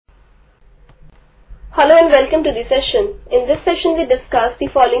Hello and welcome to the session. In this session we discuss the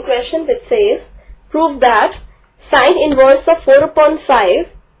following question which says, prove that sine inverse of 4 upon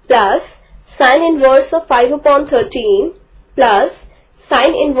 5 plus sine inverse of 5 upon 13 plus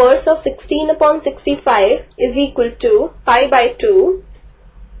sine inverse of 16 upon 65 is equal to pi by 2.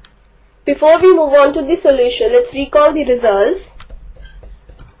 Before we move on to the solution, let's recall the results.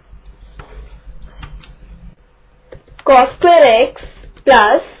 Cos square x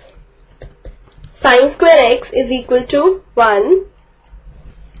plus sin square x is equal to 1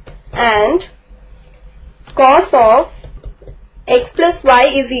 and cos of x plus y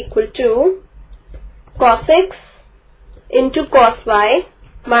is equal to cos x into cos y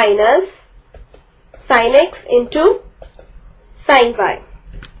minus sin x into sin y.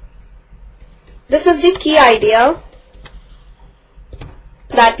 This is the key idea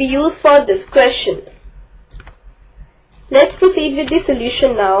that we use for this question. Let's proceed with the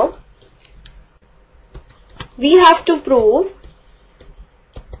solution now. We have to prove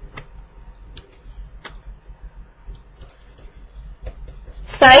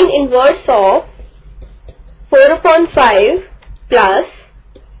sine inverse of 4 upon 5 plus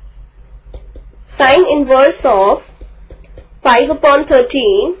sine inverse of 5 upon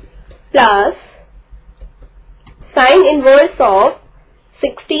 13 plus sine inverse of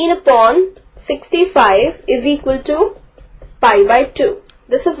 16 upon 65 is equal to pi by 2.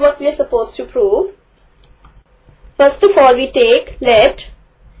 This is what we are supposed to prove. First of all, we take let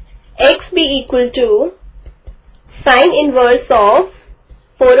x be equal to sine inverse of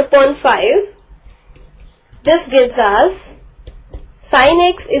 4 upon 5. This gives us sin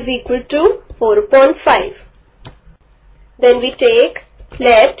x is equal to 4 upon 5. Then we take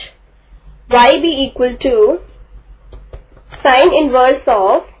let y be equal to sine inverse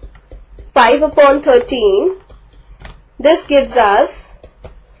of 5 upon 13. This gives us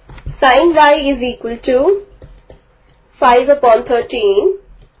sin y is equal to 5 upon 13.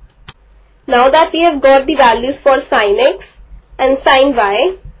 Now that we have got the values for sin x and sin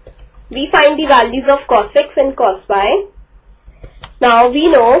y, we find the values of cos x and cos y. Now we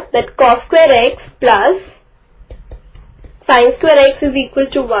know that cos square x plus sin square x is equal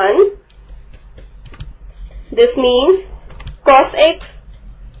to 1. This means cos x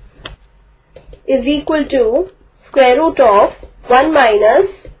is equal to square root of 1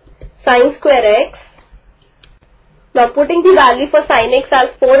 minus sin square x. Now putting the value for sin x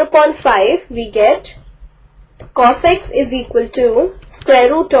as 4 upon 5, we get cos x is equal to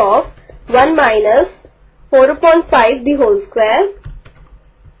square root of 1 minus 4 upon 5 the whole square,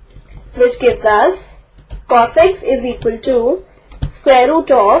 which gives us cos x is equal to square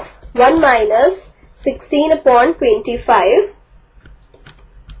root of 1 minus 16 upon 25.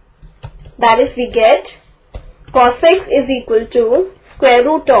 That is, we get cos x is equal to square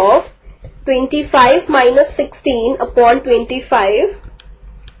root of 25 minus 16 upon 25.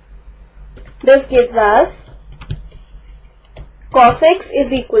 This gives us cos x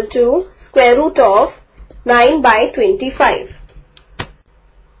is equal to square root of 9 by 25.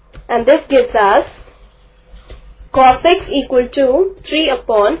 And this gives us cos x equal to 3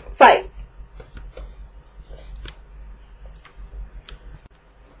 upon 5.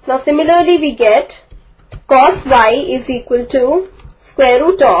 Now similarly we get cos y is equal to square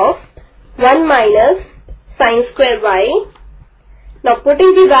root of 1 minus sin square y. Now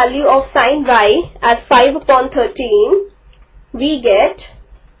putting the value of sin y as 5 upon 13, we get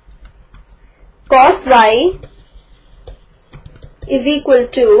cos y is equal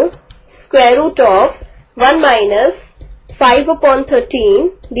to square root of 1 minus 5 upon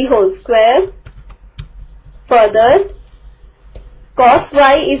 13 the whole square. Further, cos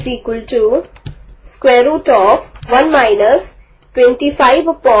y is equal to square root of 1 minus 25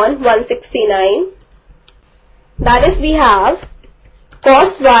 upon 169. That is, we have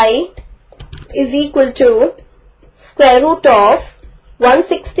cos y is equal to square root of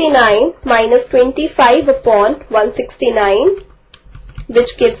 169 minus 25 upon 169,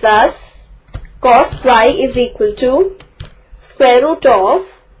 which gives us cos y is equal to square root of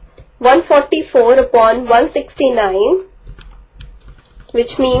 144 upon 169,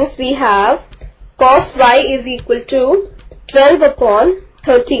 which means we have cos y is equal to 12 upon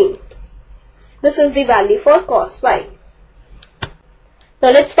 13. This is the value for cos y.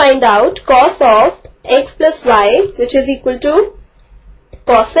 Now let's find out cos of x plus y, which is equal to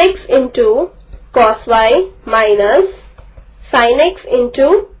cos x into cos y minus sin x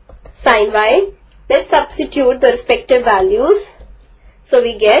into sin y. Let's substitute the respective values. So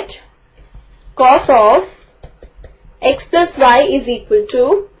we get cos of x plus y is equal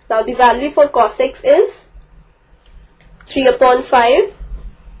to, now the value for cos x is 3 upon 5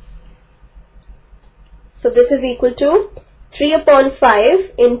 So this is equal to 3 upon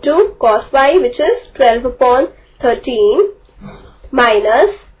 5 into cos y, which is 12 upon 13,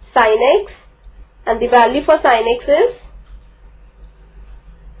 minus sin x, and the value for sin x is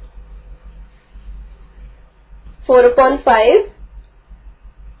 4 upon 5,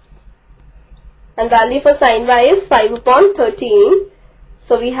 and value for sin y is 5 upon 13.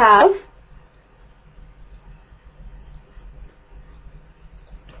 So we have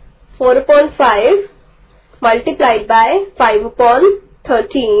 4 upon 5 multiplied by 5 upon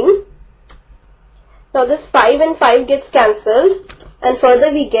 13. Now this 5 and 5 gets cancelled, and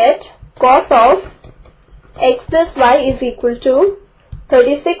further we get cos of x plus y is equal to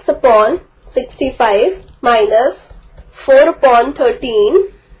 36 upon 65 minus 4 upon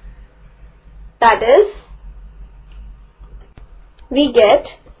 13. That is, we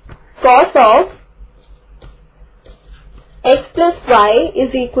get cos of x plus y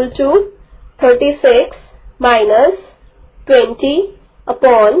is equal to 36 minus 20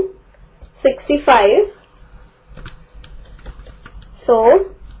 upon 65.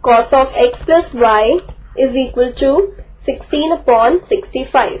 So, cos of x plus y is equal to 16 upon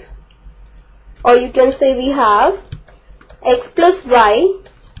 65. Or you can say we have x plus y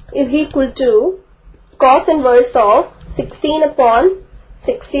is equal to cos inverse of 16 upon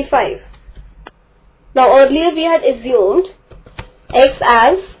 65. Now earlier we had assumed x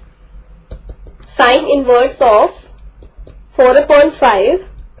as sine inverse of 4 upon 5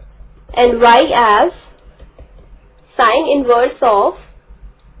 and y as sine inverse of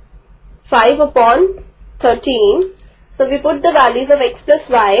 5 upon 13. So we put the values of x plus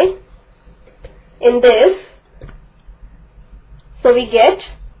y in this. So we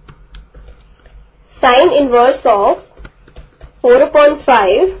get sine inverse of 4 upon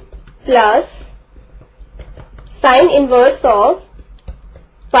 5 plus sine inverse of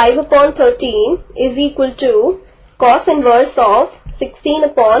 5 upon 13 is equal to cos inverse of 16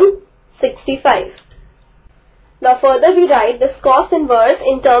 upon 65. Now further we write this cos inverse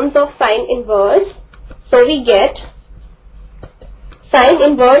in terms of sine inverse. So we get sine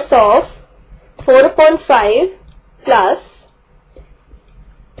inverse of 4 upon 5 plus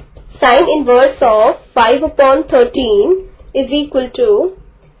sine inverse of 5 upon 13 is equal to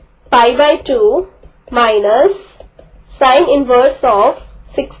pi by 2 minus sine inverse of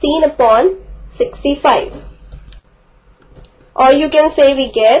 16 upon 65. Or you can say we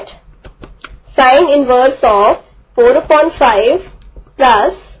get sine inverse of 4 upon 5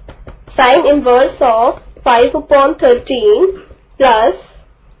 plus sine inverse of 5 upon 13 plus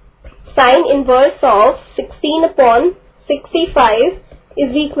sine inverse of 16 upon 65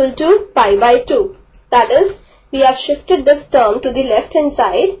 is equal to pi by 2. That is, we have shifted this term to the left hand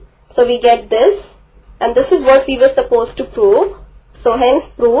side. So we get this, and this is what we were supposed to prove. So hence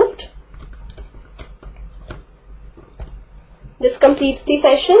proved. This completes the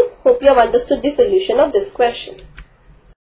session. Hope you have understood the solution of this question.